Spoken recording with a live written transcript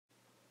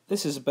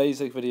This is a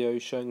basic video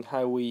showing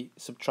how we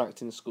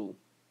subtract in school.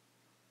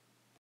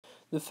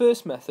 The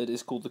first method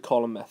is called the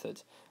column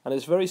method, and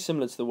it's very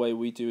similar to the way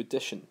we do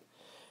addition.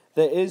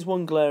 There is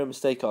one glaring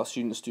mistake our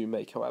students do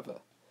make, however.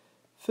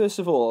 First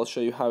of all, I'll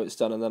show you how it's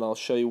done, and then I'll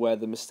show you where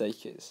the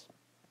mistake is.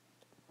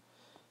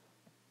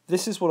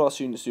 This is what our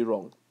students do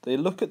wrong. They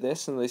look at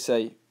this and they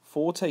say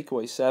 4 take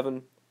away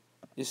 7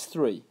 is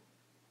 3.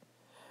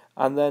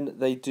 And then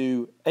they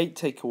do 8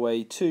 take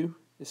away 2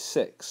 is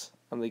 6,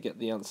 and they get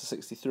the answer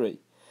 63.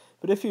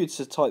 But if you were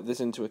to type this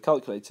into a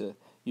calculator,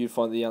 you'd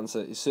find the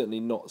answer is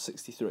certainly not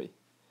 63.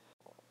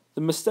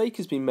 The mistake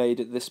has been made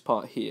at this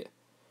part here.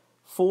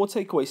 4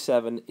 take away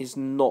 7 is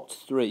not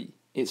 3,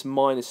 it's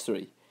minus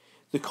 3.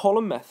 The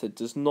column method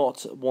does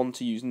not want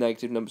to use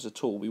negative numbers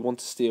at all. We want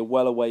to steer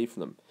well away from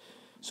them.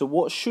 So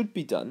what should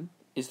be done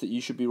is that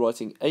you should be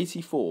writing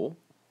 84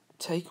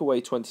 take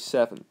away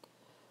 27.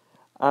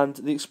 And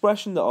the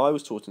expression that I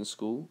was taught in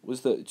school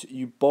was that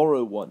you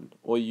borrow one,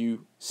 or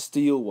you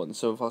steal one,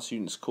 some of our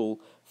students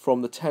call,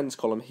 from the tens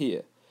column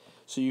here.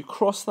 So you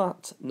cross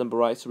that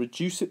number out,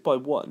 reduce it by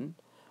 1,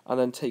 and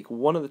then take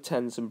one of the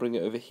tens and bring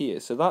it over here.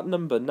 So that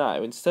number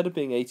now, instead of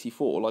being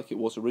 84 like it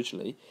was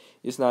originally,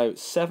 is now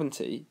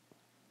 70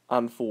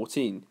 and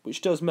 14,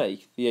 which does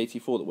make the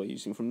 84 that we're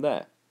using from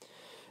there.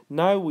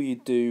 Now we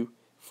do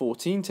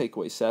 14 take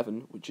away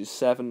 7, which is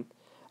 7,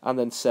 and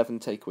then 7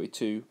 take away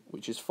 2,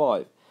 which is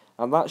 5.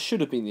 And that should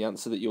have been the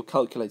answer that your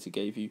calculator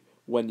gave you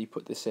when you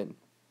put this in.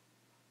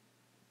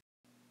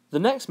 The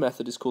next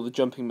method is called the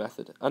jumping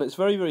method, and it's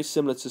very, very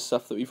similar to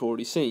stuff that we've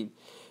already seen.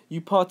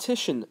 You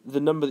partition the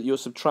number that you're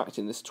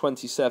subtracting, this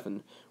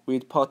 27,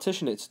 we'd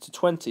partition it to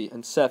 20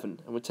 and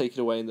 7, and we'd take it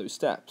away in those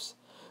steps.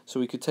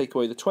 So we could take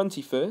away the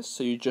 20 first,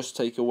 so you just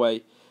take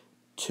away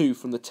 2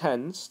 from the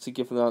tens to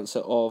give an answer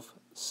of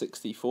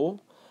 64,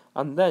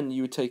 and then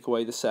you would take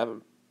away the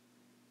 7.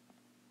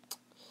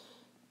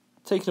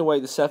 Taking away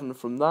the 7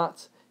 from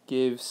that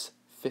gives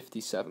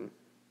 57.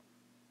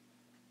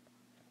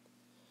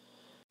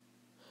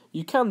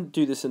 You can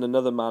do this in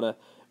another manner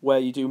where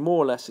you do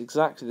more or less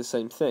exactly the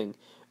same thing,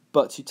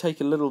 but you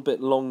take a little bit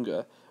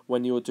longer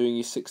when you're doing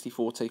your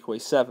 64 take away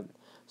 7.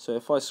 So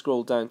if I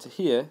scroll down to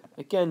here,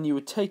 again you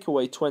would take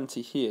away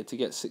 20 here to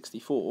get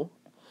 64,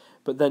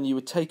 but then you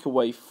would take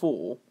away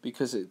 4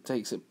 because it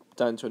takes it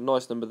down to a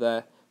nice number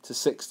there to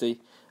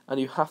 60, and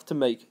you have to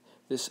make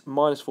this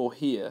minus 4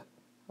 here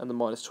and the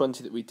minus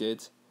 20 that we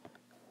did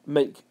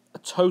make a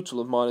total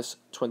of minus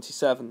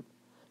 27.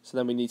 So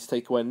then we need to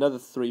take away another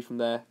 3 from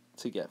there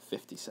to get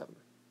 57.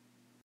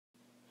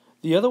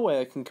 The other way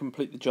I can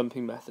complete the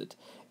jumping method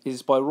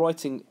is by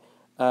writing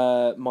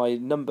my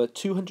number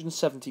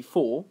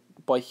 274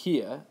 by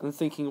here and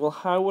thinking, well,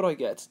 how would I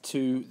get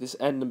to this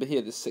end number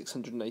here, this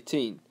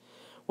 618?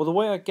 Well, the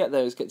way I get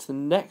there is get to the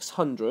next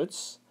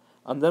hundreds,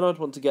 and then I'd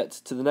want to get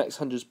to the next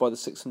hundreds by the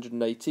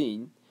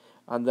 618,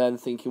 and then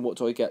thinking, what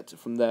do I get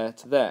from there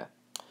to there?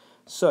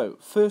 So,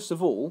 first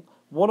of all,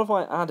 what have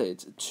I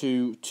added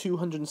to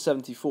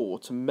 274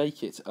 to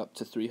make it up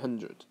to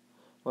 300?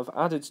 Well,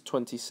 I've added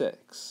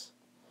 26.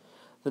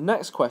 The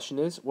next question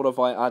is, what have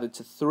I added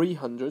to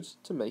 300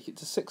 to make it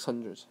to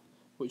 600?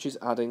 Which is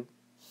adding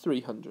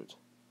 300.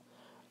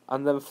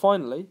 And then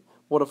finally,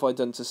 what have I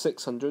done to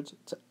 600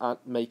 to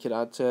make it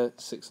add to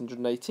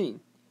 618?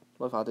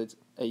 Well, I've added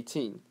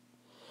 18.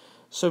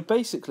 So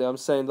basically I'm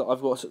saying that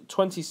I've got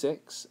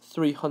 26,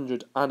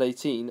 300 and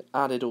 18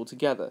 added all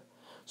together.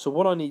 So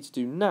what I need to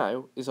do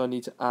now is I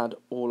need to add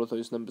all of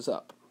those numbers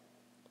up.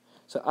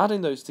 So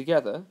adding those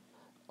together,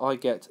 I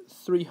get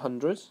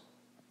 300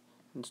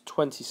 and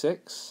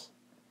 26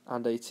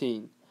 and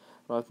 18.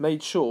 And I've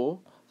made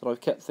sure that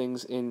I've kept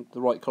things in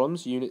the right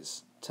columns,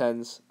 units,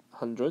 tens,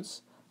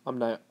 hundreds. I'm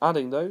now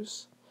adding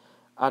those.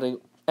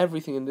 Adding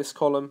everything in this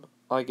column,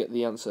 I get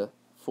the answer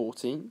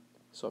 14.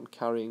 So I'm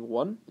carrying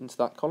 1 into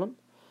that column.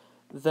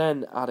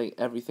 Then adding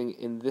everything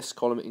in this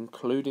column,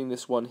 including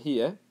this one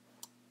here,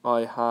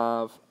 I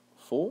have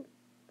 4.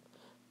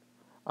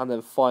 And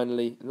then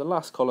finally, in the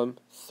last column,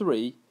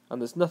 3,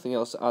 and there's nothing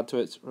else to add to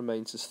it,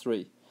 remains as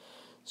 3.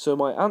 So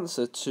my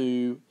answer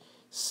to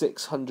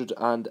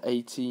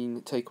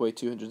 618 take away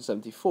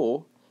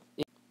 274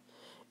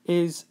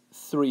 is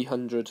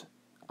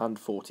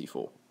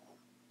 344.